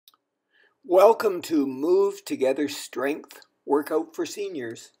Welcome to Move Together Strength Workout for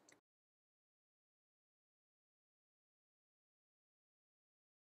Seniors.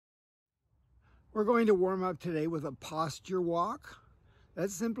 We're going to warm up today with a posture walk.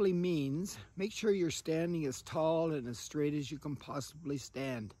 That simply means make sure you're standing as tall and as straight as you can possibly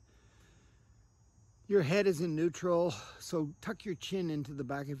stand. Your head is in neutral, so tuck your chin into the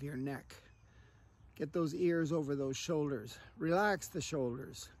back of your neck. Get those ears over those shoulders. Relax the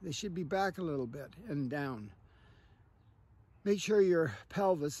shoulders. They should be back a little bit and down. Make sure your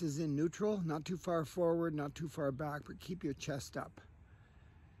pelvis is in neutral, not too far forward, not too far back, but keep your chest up.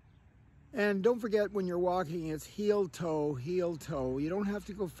 And don't forget when you're walking, it's heel toe, heel toe. You don't have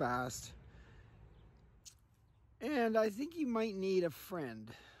to go fast. And I think you might need a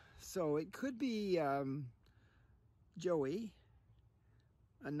friend. So it could be Joey,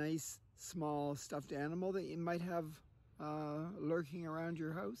 a nice small stuffed animal that you might have lurking around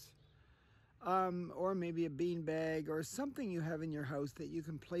your house. Or maybe a beanbag or something you have in your house that you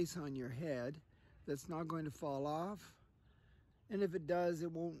can place on your head that's not going to fall off. And if it does,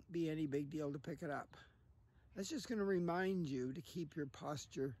 it won't be any big deal to pick it up. That's just going to remind you to keep your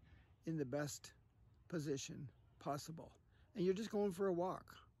posture in the best position possible. And you're just going for a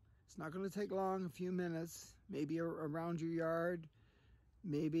walk. It's not going to take long, a few minutes, maybe around your yard,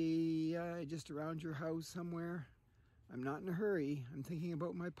 maybe just around your house somewhere. I'm not in a hurry. I'm thinking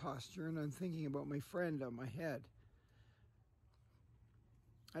about my posture and I'm thinking about my friend on my head.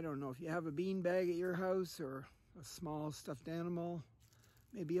 I don't know if you have a beanbag at your house or a small stuffed animal,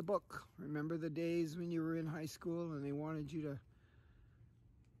 maybe a book. Remember the days when you were in high school and they wanted you to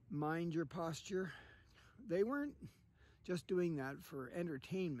mind your posture? They weren't just doing that for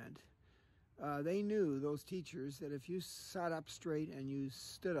entertainment. They knew, those teachers, that if you sat up straight and you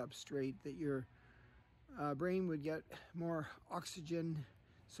stood up straight, that your brain would get more oxygen,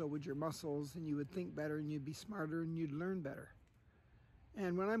 so would your muscles, and you would think better and you'd be smarter and you'd learn better.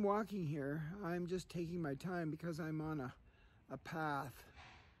 And when I'm walking here, I'm just taking my time because I'm on a path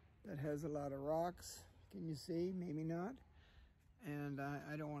that has a lot of rocks. Can you see? Maybe not. And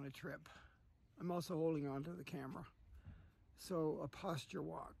I don't want to trip. I'm also holding on to the camera. So a posture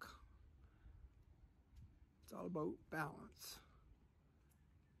walk. It's all about balance.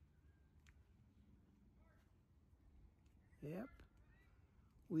 Yep.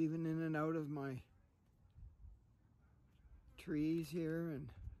 Weaving in and out of my trees here, and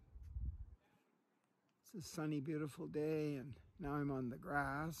it's a sunny, beautiful day, and now I'm on the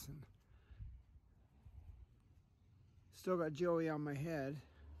grass and still got Joey on my head.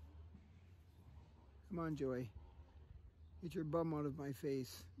 Come on, Joey. Get your bum out of my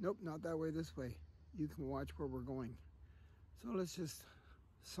face. Nope, not that way, this way. You can watch where we're going. So let's just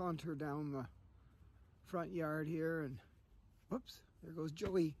saunter down the front yard here and whoops, there goes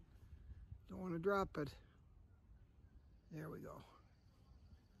Joey. Don't want to drop it. There we go.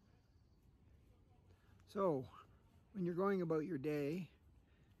 So, when you're going about your day,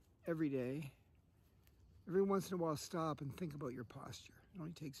 every once in a while stop and think about your posture. It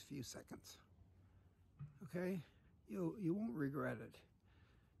only takes a few seconds. Okay? You won't regret it.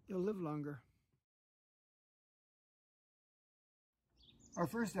 You'll live longer. Our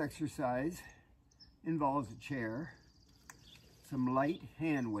first exercise involves a chair, some light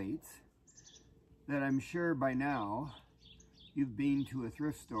hand weights that I'm sure by now you've been to a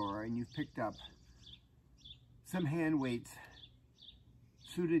thrift store and you've picked up some hand weights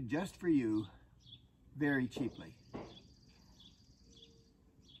suited just for you very cheaply.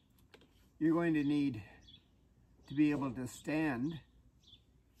 You're going to need to be able to stand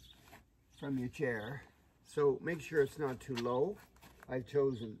from your chair, so make sure it's not too low. I've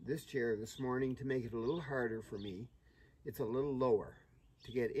chosen this chair this morning to make it a little harder for me. It's a little lower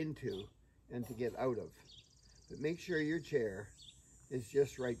to get into and to get out of. But make sure your chair is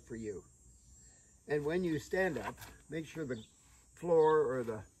just right for you. And when you stand up, make sure the floor or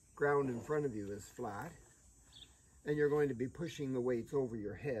the ground in front of you is flat. And you're going to be pushing the weights over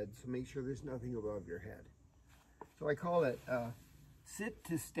your head, so make sure there's nothing above your head. So I call it a sit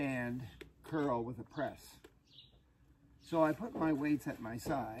to stand curl with a press. So I put my weights at my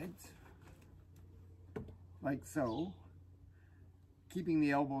sides, like so, keeping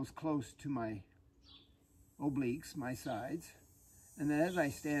the elbows close to my obliques, my sides. And then as I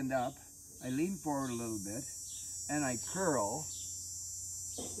stand up, I lean forward a little bit and I curl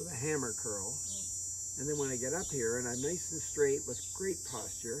with a hammer curl. And then when I get up here and I'm nice and straight with great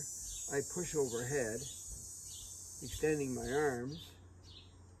posture, I push overhead, extending my arms.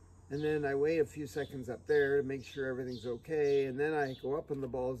 And then I wait a few seconds up there to make sure everything's okay. And then I go up on the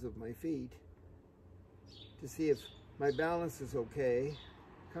balls of my feet to see if my balance is okay.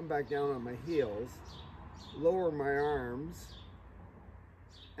 come back down on my heels, lower my arms,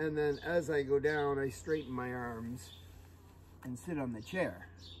 and then as I go down, I straighten my arms and sit on the chair.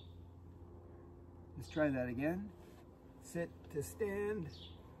 Let's try that again. Sit to stand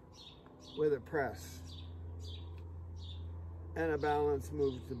with a press and a balance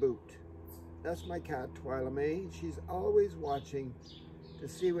move to boot. That's my cat, Twyla May. She's always watching to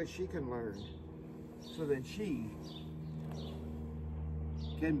see what she can learn so that she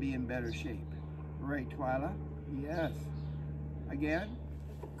can be in better shape. Right, Twyla? Yes. Again,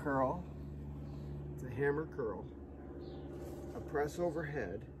 curl. It's a hammer curl. A press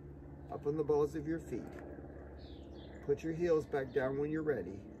overhead, up on the balls of your feet. Put your heels back down when you're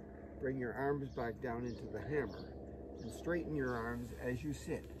ready. Bring your arms back down into the hammer and straighten your arms as you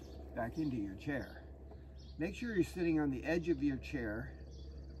sit back into your chair. Make sure you're sitting on the edge of your chair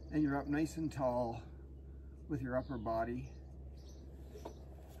and you're up nice and tall with your upper body.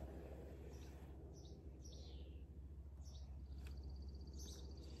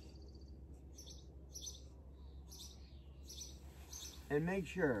 And make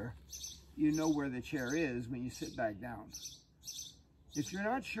sure you know where the chair is when you sit back down. If you're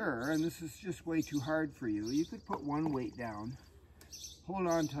not sure, and this is just way too hard for you, you could put one weight down, hold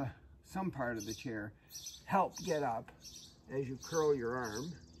on to some part of the chair, help get up as you curl your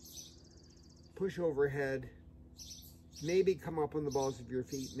arm, push overhead, maybe come up on the balls of your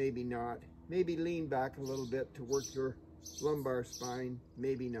feet, maybe not, maybe lean back a little bit to work your lumbar spine,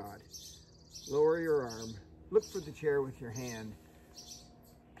 maybe not. Lower your arm, look for the chair with your hand,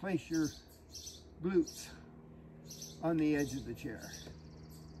 place your glutes on the edge of the chair.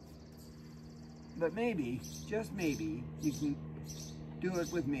 But maybe, just maybe, you can do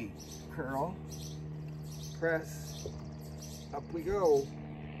it with me. Curl, press, up we go,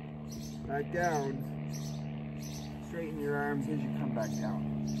 back down, straighten your arms as you come back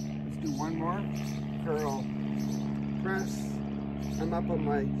down. Let's do one more. Curl, press, I'm up on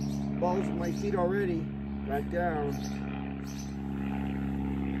my balls of my feet already, back down.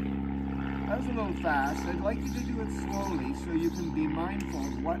 That was a little fast. I'd like you to do it slowly so you can be mindful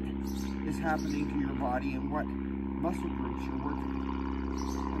of what is happening to your body and what muscle groups you're working.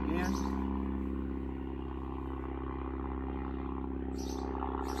 Again.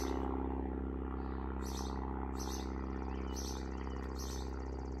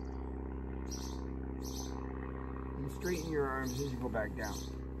 And straighten your arms as you go back down.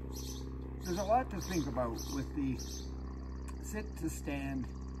 There's a lot to think about with the sit to stand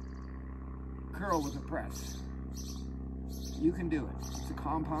curl with a press. You can do it. It's a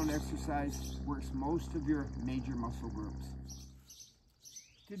compound exercise, works most of your major muscle groups.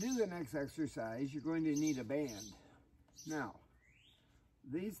 To do the next exercise, you're going to need a band. Now,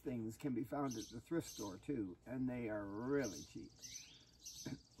 these things can be found at the thrift store too, and they are really cheap,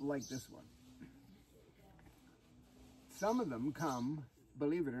 like this one. Some of them come,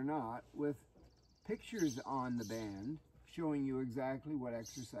 believe it or not, with pictures on the band showing you exactly what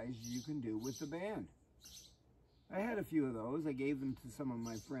exercises you can do with the band. I had a few of those. I gave them to some of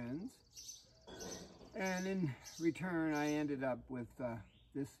my friends. And in return, I ended up with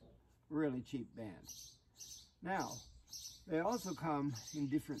this really cheap band. Now, they also come in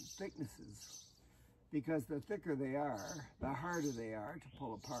different thicknesses because the thicker they are, the harder they are to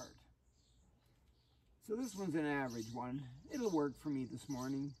pull apart. So this one's an average one. It'll work for me this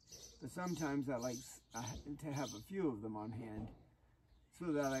morning, but sometimes I like to have a few of them on hand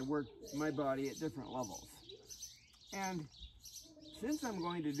so that I work my body at different levels. And since I'm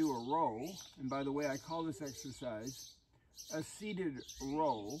going to do a row, and by the way, I call this exercise a seated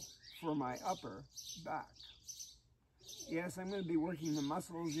row for my upper back. Yes, I'm going to be working the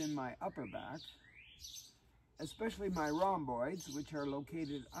muscles in my upper back, especially my rhomboids, which are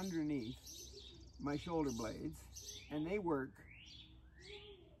located underneath my shoulder blades, and they work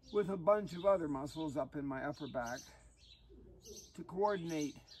with a bunch of other muscles up in my upper back to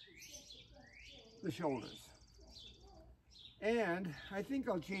coordinate the shoulders. And I think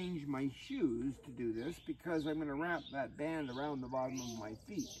I'll change my shoes to do this because I'm going to wrap that band around the bottom of my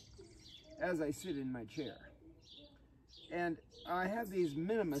feet as I sit in my chair. And I have these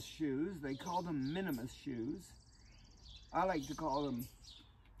minimus shoes. They call them minimus shoes. I like to call them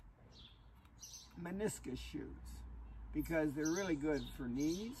meniscus shoes because they're really good for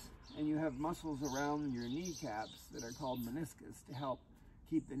knees, and you have muscles around your kneecaps that are called meniscus to help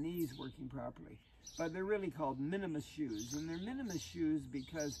keep the knees working properly. But they're really called minimus shoes, and they're minimus shoes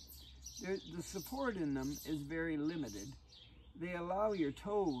because the support in them is very limited. They allow your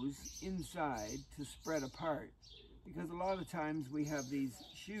toes inside to spread apart because a lot of times we have these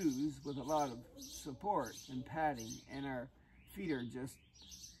shoes with a lot of support and padding, and our feet are just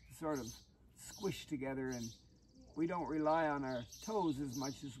sort of squished together, and we don't rely on our toes as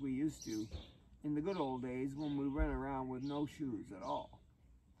much as we used to in the good old days when we ran around with no shoes at all.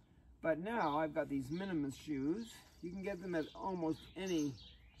 But now I've got these minimalist shoes. You can get them at almost any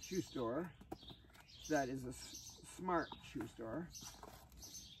shoe store that is a smart shoe store.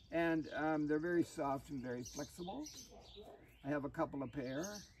 And they're very soft and very flexible. I have a couple of pair.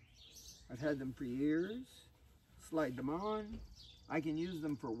 I've had them for years. Slide them on. I can use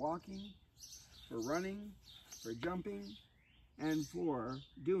them for walking, for running, for jumping, and for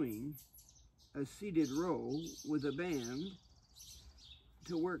doing a seated row with a band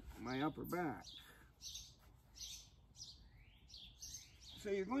to work my upper back. So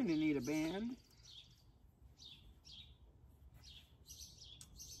you're going to need a band,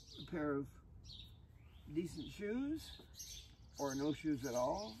 a pair of decent shoes, or no shoes at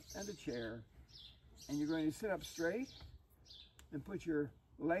all, and a chair. And you're going to sit up straight and put your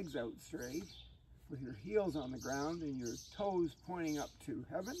legs out straight with your heels on the ground and your toes pointing up to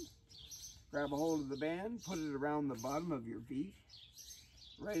heaven. Grab a hold of the band, put it around the bottom of your feet,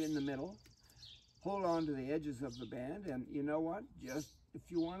 right in the middle. Hold on to the edges of the band, and you know what? Just if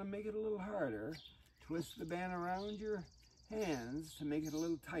you want to make it a little harder, twist the band around your hands to make it a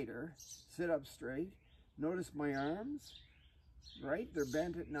little tighter. Sit up straight. Notice my arms, right? They're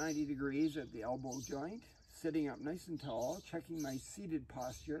bent at 90 degrees at the elbow joint, sitting up nice and tall, checking my seated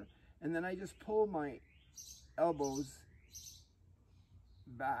posture, and then I just pull my elbows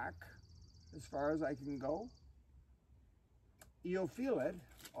back as far as I can go. You'll feel it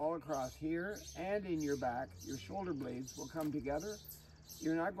all across here and in your back. Your shoulder blades will come together.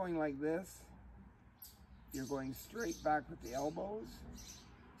 You're not going like this. You're going straight back with the elbows,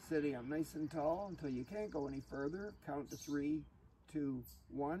 sitting up nice and tall until you can't go any further. Count to 3, 2,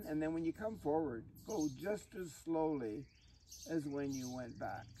 1, and then when you come forward, go just as slowly as when you went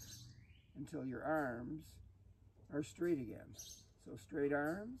back until your arms are straight again. So straight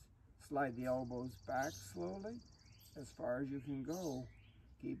arms, slide the elbows back slowly as far as you can go.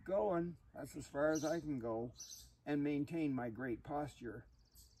 Keep going, that's as far as I can go, and maintain my great posture.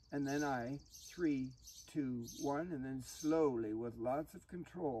 And then 3, 2, 1, and then slowly, with lots of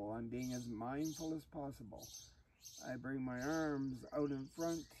control, I'm being as mindful as possible. I bring my arms out in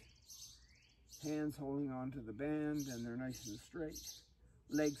front, hands holding onto the band, and they're nice and straight.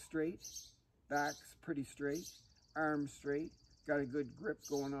 Legs straight, back's pretty straight, arms straight. Got a good grip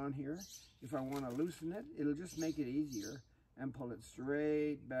going on here. If I want to loosen it, it'll just make it easier, and pull it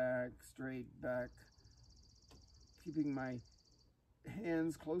straight back, keeping my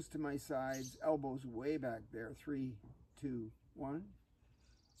hands close to my sides, elbows way back there. 3, 2, 1,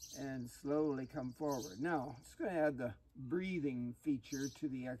 and slowly come forward. Now, I'm just going to add the breathing feature to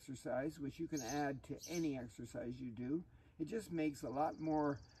the exercise, which you can add to any exercise you do. It just makes a lot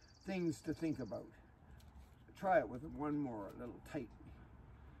more things to think about. Try it with one more, a little tight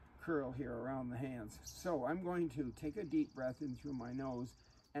curl here around the hands. So I'm going to take a deep breath in through my nose,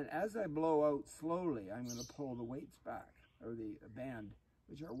 and as I blow out slowly, I'm going to pull the weights back, or the band,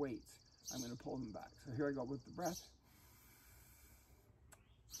 which are weights. I'm going to pull them back. So here I go with the breath.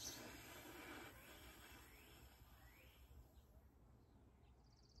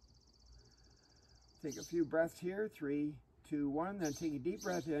 Take a few breaths here, 3, 2, 1, then take a deep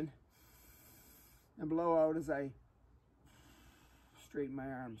breath in and blow out as I straighten my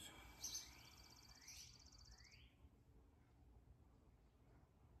arms.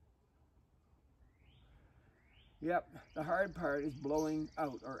 Yep, the hard part is blowing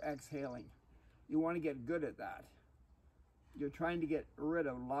out or exhaling. You want to get good at that. You're trying to get rid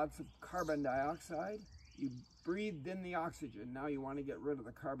of lots of carbon dioxide. You breathed in the oxygen, now you want to get rid of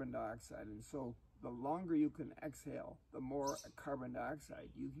the carbon dioxide. And so the longer you can exhale, the more carbon dioxide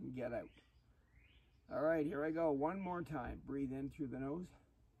you can get out. All right, here I go. One more time. Breathe in through the nose.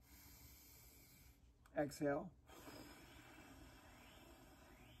 Exhale.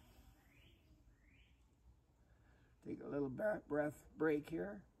 Take a little breath break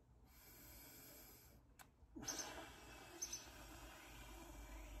here.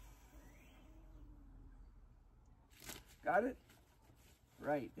 Got it?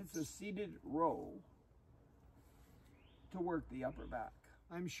 Right. It's a seated row to work the upper back.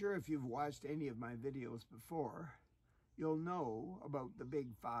 I'm sure if you've watched any of my videos before, you'll know about the big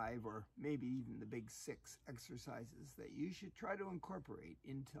 5 or maybe even the big 6 exercises that you should try to incorporate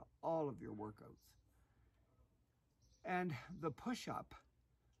into all of your workouts. And the push-up,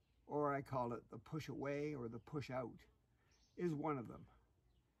 or I call it the push-away or the push-out, is one of them.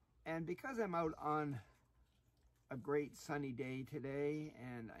 And because I'm out on a great sunny day today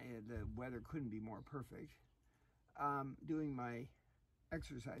and the weather couldn't be more perfect, doing my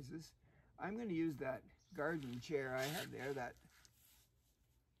exercises, I'm going to use that garden chair I have there, that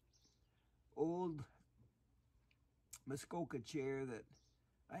old Muskoka chair that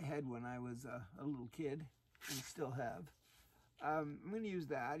I had when I was a little kid and still have. I'm going to use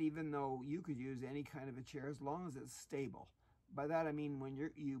that, even though you could use any kind of a chair as long as it's stable. By that I mean when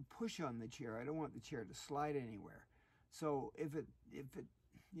you push on the chair, I don't want the chair to slide anywhere. So if it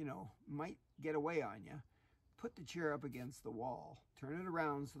you know, might get away on you, put the chair up against the wall, turn it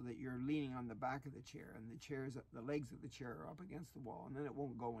around so that you're leaning on the back of the chair and the legs of the chair are up against the wall, and then it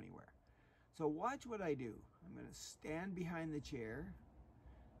won't go anywhere. So watch what I do. I'm going to stand behind the chair,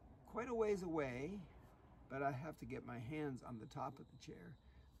 quite a ways away, but I have to get my hands on the top of the chair.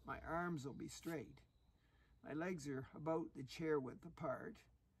 My arms will be straight. My legs are about the chair width apart,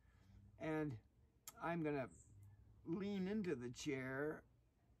 and I'm going to lean into the chair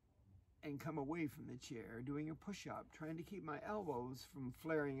and come away from the chair, doing a push-up, trying to keep my elbows from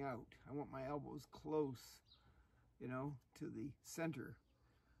flaring out. I want my elbows close, you know, to the center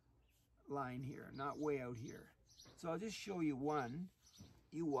line here, not way out here. So I'll just show you one.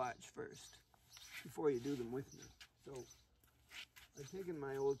 You watch first before you do them with me. So I've taken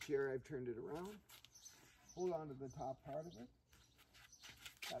my old chair, I've turned it around. Hold on to the top part of it.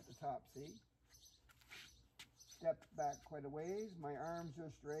 At the top, see? Step back quite a ways. My arms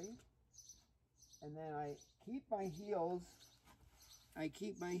are straight. And then I keep my heels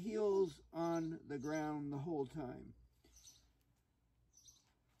on the ground the whole time.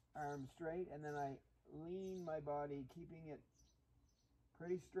 Arms straight, and then I lean my body, keeping it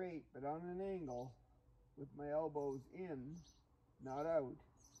pretty straight, but on an angle, with my elbows in, not out,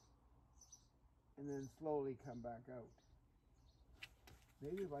 and then slowly come back out.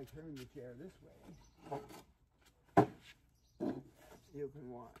 Maybe if I turn the chair this way, you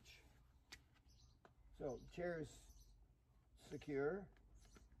can watch. So the chair is secure.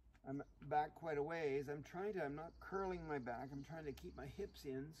 I'm back quite a ways. I'm not curling my back. I'm trying to keep my hips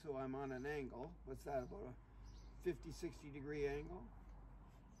in so I'm on an angle. What's that, about a 50, 60 degree angle?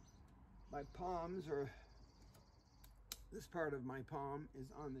 My palms this part of my palm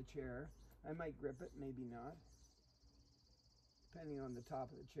is on the chair. I might grip it, maybe not, depending on the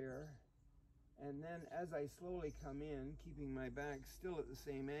top of the chair. And then as I slowly come in, keeping my back still at the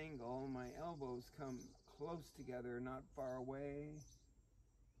same angle, my elbows come close together, not far away.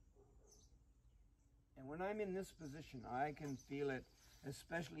 And when I'm in this position, I can feel it,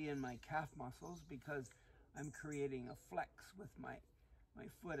 especially in my calf muscles, because I'm creating a flex with my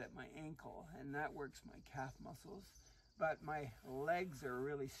foot at my ankle, and that works my calf muscles. But my legs are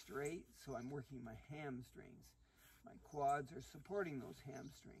really straight, so I'm working my hamstrings. My quads are supporting those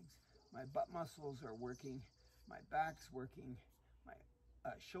hamstrings. My butt muscles are working, my back's working, my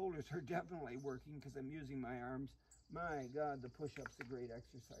shoulders are definitely working because I'm using my arms. My God, the push-up's a great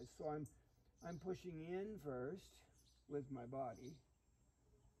exercise. So I'm pushing in first with my body,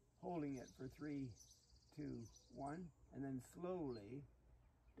 holding it for 3, 2, 1, and then slowly,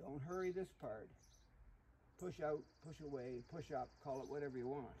 don't hurry this part, push out, push away, push up, call it whatever you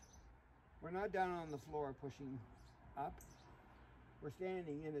want. We're not down on the floor pushing up. We're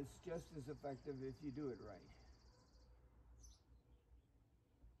standing, and it's just as effective if you do it right.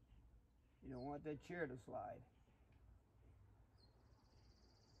 You don't want that chair to slide.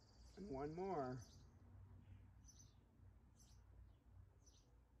 And one more.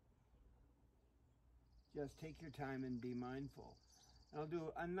 Just take your time and be mindful. I'll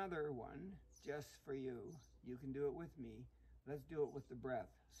do another one just for you. You can do it with me. Let's do it with the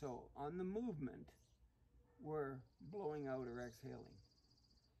breath. So on the movement, we're blowing out or exhaling.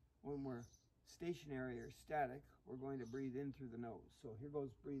 When we're stationary or static, we're going to breathe in through the nose. So here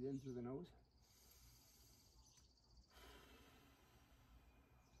goes, breathe in through the nose.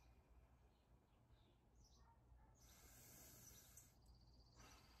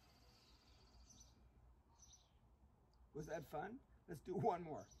 Was that fun? Let's do one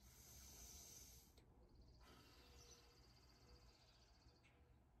more.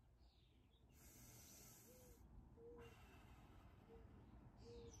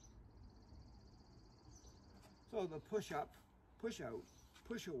 So the push up, push out,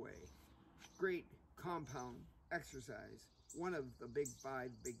 push away. Great compound exercise. One of the big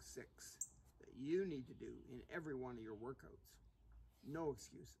 5, big 6 that you need to do in every one of your workouts. No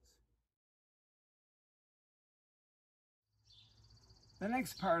excuses. The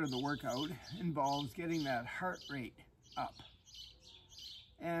next part of the workout involves getting that heart rate up.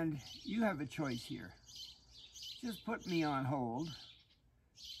 And you have a choice here. Just put me on hold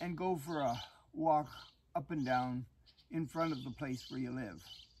and go for a walk up and down in front of the place where you live,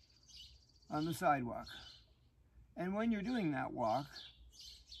 on the sidewalk. And when you're doing that walk,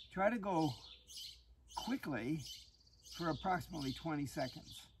 try to go quickly for approximately 20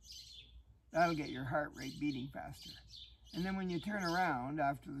 seconds. That'll get your heart rate beating faster. And then when you turn around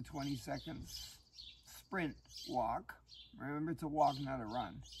after the 20 seconds sprint walk, remember it's a walk, not a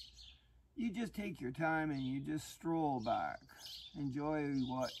run, you just take your time and you just stroll back. Enjoy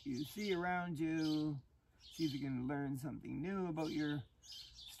what you see around you, see if you can learn something new about your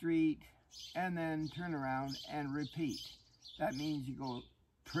street, and then turn around and repeat. That means you go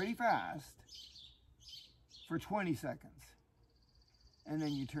pretty fast for 20 seconds. And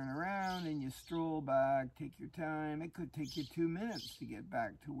then you turn around and you stroll back, take your time. It could take you 2 minutes to get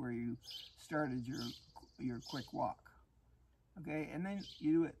back to where you started your quick walk. Okay, and then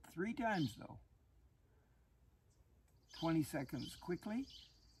you do it 3 times though. 20 seconds quickly,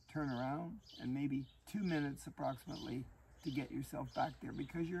 turn around, and maybe 2 minutes approximately to get yourself back there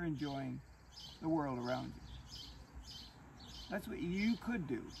because you're enjoying the world around you. That's what you could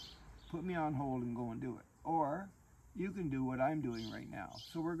do. Put me on hold and go and do it. Or you can do what I'm doing right now.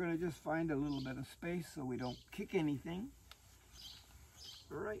 So we're going to just find a little bit of space so we don't kick anything.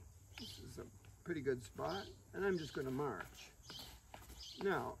 All right, this is a pretty good spot, and I'm just going to march.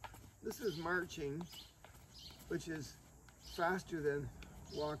 Now, this is marching, which is faster than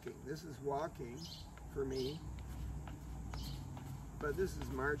walking. This is walking for me, but this is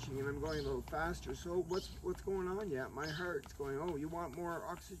marching, and I'm going a little faster. So what's going on? Yeah, my heart's going, oh, you want more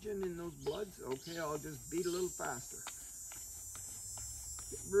oxygen in those bloods? Okay, I'll just beat a little faster.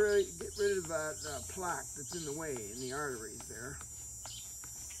 Get rid of that plaque that's in the way in the arteries there,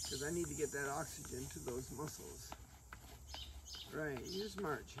 because I need to get that oxygen to those muscles. Right, you're just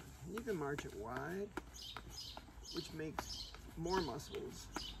marching. You can march it wide, which makes more muscles,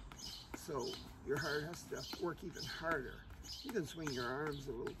 so your heart has to work even harder. You can swing your arms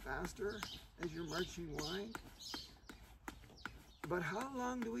a little faster as you're marching wide. But how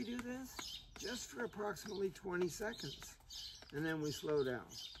long do we do this? Just for approximately 20 seconds. And then we slow down.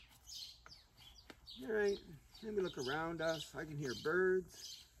 All right, maybe look around us. I can hear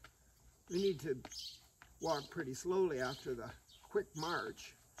birds. We need to walk pretty slowly after the quick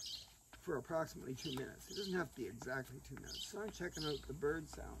march for approximately 2 minutes. It doesn't have to be exactly 2 minutes. So I'm checking out the bird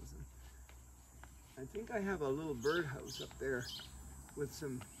sounds. And I think I have a little birdhouse up there with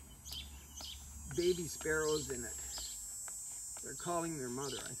some baby sparrows in it. They're calling their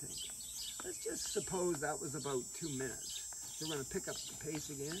mother, I think. Let's just suppose that was about 2 minutes. So we're going to pick up the pace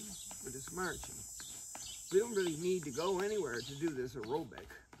again. We're just marching. We don't really need to go anywhere to do this aerobic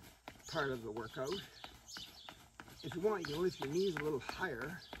part of the workout. If you want, you can lift your knees a little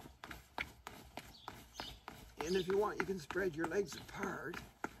higher. And if you want, you can spread your legs apart.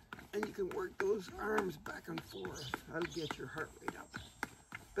 And you can work those arms back and forth. That'll get your heart rate up.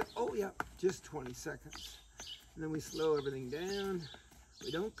 But, oh yeah, just 20 seconds. And then we slow everything down.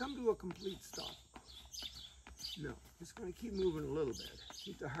 We don't come to a complete stop. No, just going to keep moving a little bit.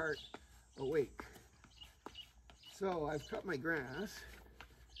 Keep the heart awake. So I've cut my grass.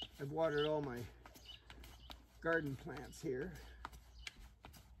 I've watered all my garden plants here.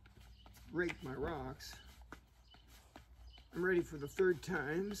 Raked my rocks. I'm ready for the 3rd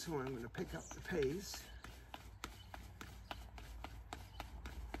time, so I'm going to pick up the pace.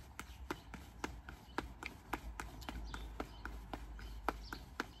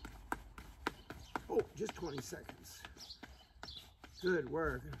 Oh, just 20 seconds. Good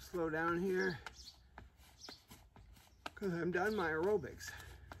work. Slow down here, because I'm done my aerobics.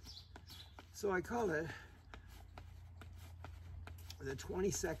 So I call it the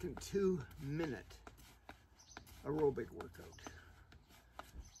 20-second, 2-minute aerobic workout.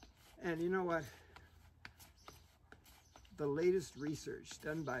 And you know what? The latest research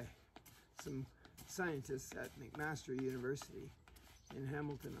done by some scientists at McMaster University in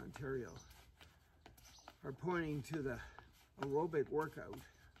Hamilton, Ontario, are pointing to the aerobic workout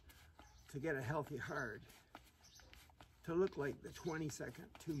to get a healthy heart to look like the 20-second,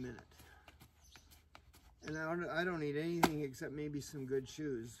 2-minute. And I don't need anything except maybe some good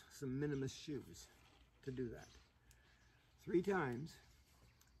shoes, some minimalist shoes to do that. 3 times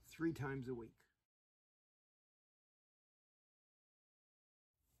a week.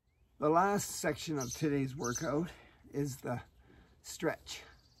 The last section of today's workout is the stretch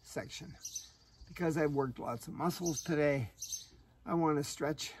section. Because I've worked lots of muscles today, I want to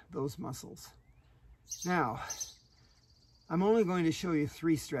stretch those muscles. Now, I'm only going to show you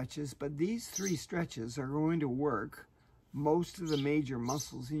 3 stretches, but these 3 stretches are going to work most of the major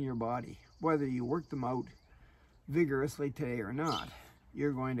muscles in your body. Whether you work them out vigorously today or not,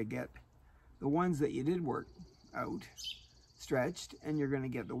 you're going to get the ones that you did work out stretched, and you're going to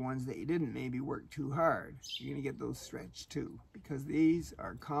get the ones that you didn't maybe work too hard. You're going to get those stretched too, because these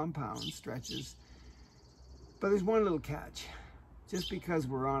are compound stretches. But there's one little catch. Just because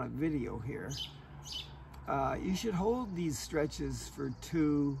we're on a video here, you should hold these stretches for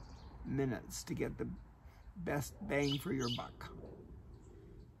 2 minutes to get the best bang for your buck.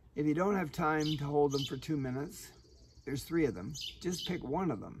 If you don't have time to hold them for 2 minutes, there's 3 of them. Just pick one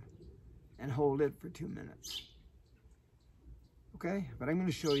of them and hold it for 2 minutes. Okay, but I'm going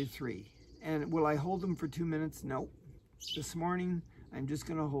to show you 3. And will I hold them for 2 minutes? No. This morning, I'm just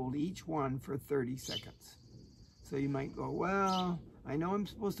going to hold each one for 30 seconds. So you might go, well, I know I'm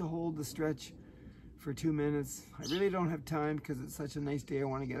supposed to hold the stretch for 2 minutes. I really don't have time because it's such a nice day. I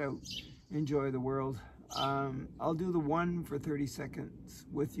want to get out, enjoy the world. I'll do the one for 30 seconds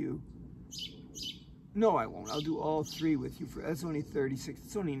with you. No, I won't. I'll do all 3 with you. That's only 36.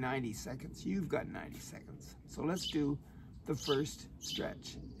 It's only 90 seconds. You've got 90 seconds. So let's do the first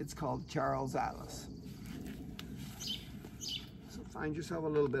stretch. It's called Charles Atlas. So find yourself a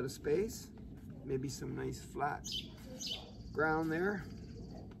little bit of space. Maybe some nice flat ground there.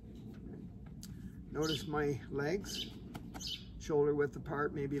 Notice my legs, shoulder width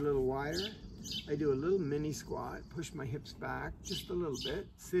apart, maybe a little wider. I do a little mini squat, push my hips back just a little bit,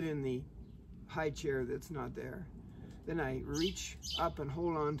 sit in the high chair that's not there. Then I reach up and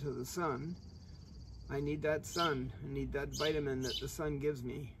hold on to the sun. I need that sun. I need that vitamin that the sun gives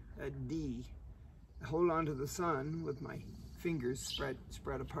me, that D. I hold on to the sun with my fingers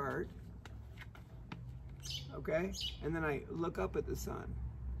spread apart. Okay? And then I look up at the sun.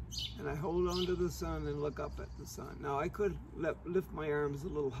 And I hold on to the sun and look up at the sun. Now I could lift my arms a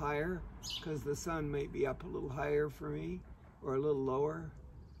little higher because the sun might be up a little higher for me or a little lower,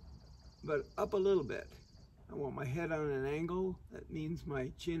 but up a little bit. I want my head on an angle. That means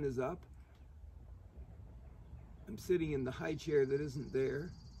my chin is up. I'm sitting in the high chair that isn't there.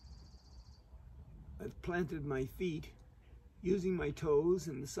 I've planted my feet using my toes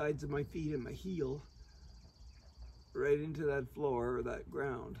and the sides of my feet and my heel right into that floor or that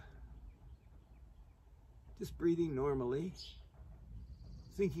ground. Just breathing normally,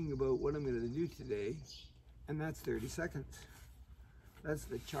 thinking about what I'm going to do today, and that's 30 seconds. That's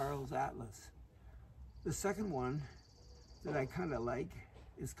the Charles Atlas. The second one that I kind of like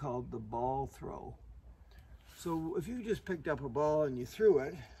is called the ball throw. So if you just picked up a ball and you threw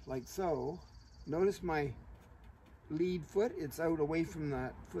it like so, notice my lead foot, it's out away from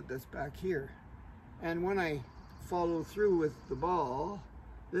that foot that's back here. And when I follow through with the ball,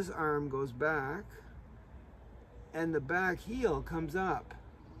 this arm goes back and the back heel comes up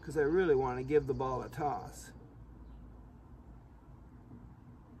because I really want to give the ball a toss.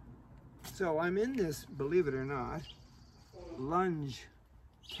 So I'm in this, believe it or not, lunge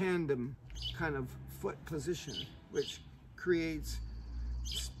tandem kind of foot position, which creates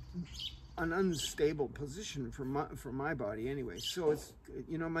an unstable position for my body anyway. So it's,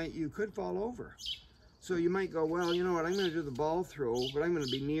 you know, you could fall over. So you might go, well, you know what, I'm going to do the ball throw, but I'm going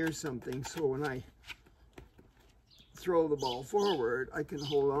to be near something, so when I throw the ball forward, I can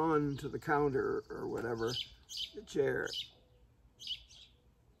hold on to the counter or whatever, the chair.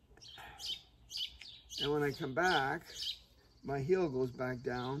 And when I come back, my heel goes back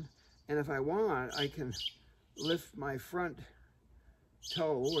down, and if I want, I can lift my front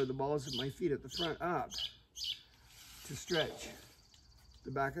toe, or the balls of my feet at the front, up to stretch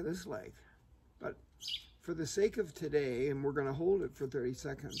the back of this leg. But for the sake of today, and we're going to hold it for 30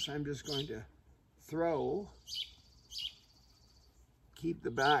 seconds, I'm just going to throw, keep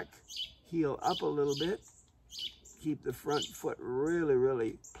the back heel up a little bit, keep the front foot really,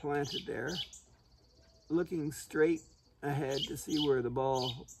 really planted there, looking straight ahead to see where the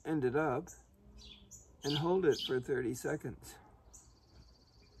ball ended up, and hold it for 30 seconds.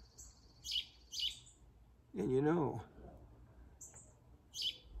 And you know,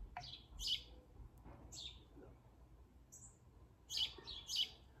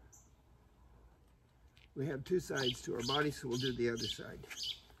 we have 2 sides to our body, so we'll do the other side.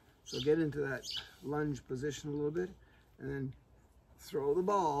 So get into that lunge position a little bit, and then throw the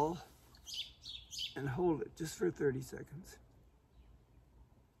ball and hold it just for 30 seconds.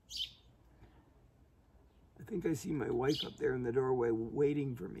 I think I see my wife up there in the doorway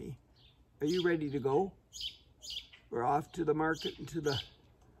waiting for me. Are you ready to go? We're off to the market and to the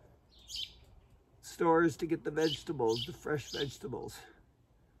stores to get the vegetables, the fresh vegetables.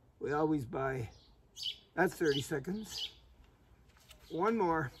 We always buy. That's 30 seconds. One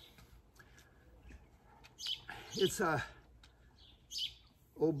more. It's a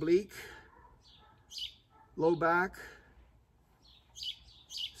oblique, low back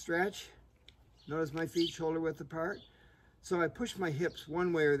stretch. Notice my feet shoulder width apart. So I push my hips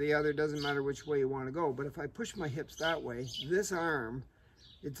one way or the other, doesn't matter which way you want to go. But if I push my hips that way, this arm,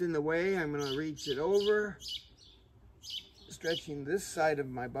 it's in the way. I'm going to reach it over, stretching this side of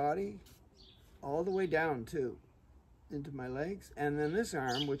my body all the way down too, into my legs. And then this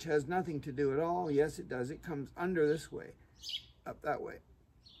arm, which has nothing to do at all, yes it does, it comes under this way, up that way.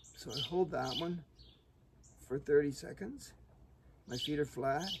 So I hold that one for 30 seconds. My feet are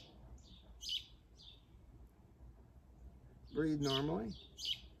flat. Breathe normally.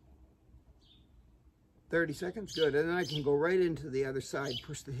 30 seconds, good. And then I can go right into the other side,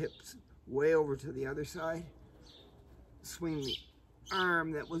 push the hips way over to the other side, swing the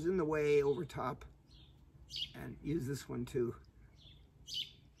arm that was in the way over top, and use this one too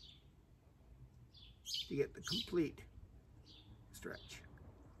to get the complete stretch.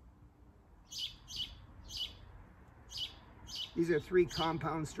 These are 3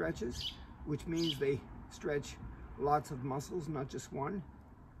 compound stretches, which means they stretch lots of muscles, not just one.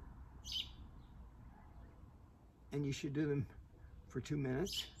 And you should do them for 2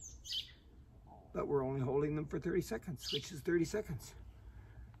 minutes, but we're only holding them for 30 seconds, which is 30 seconds.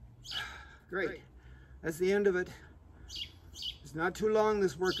 Great. That's the end of it. It's not too long,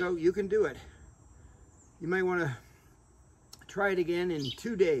 this workout. You can do it. You might want to try it again in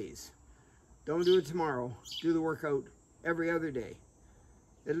 2 days. Don't do it tomorrow. Do the workout every other day,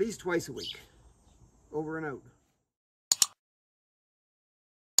 at least twice a week. Over and out.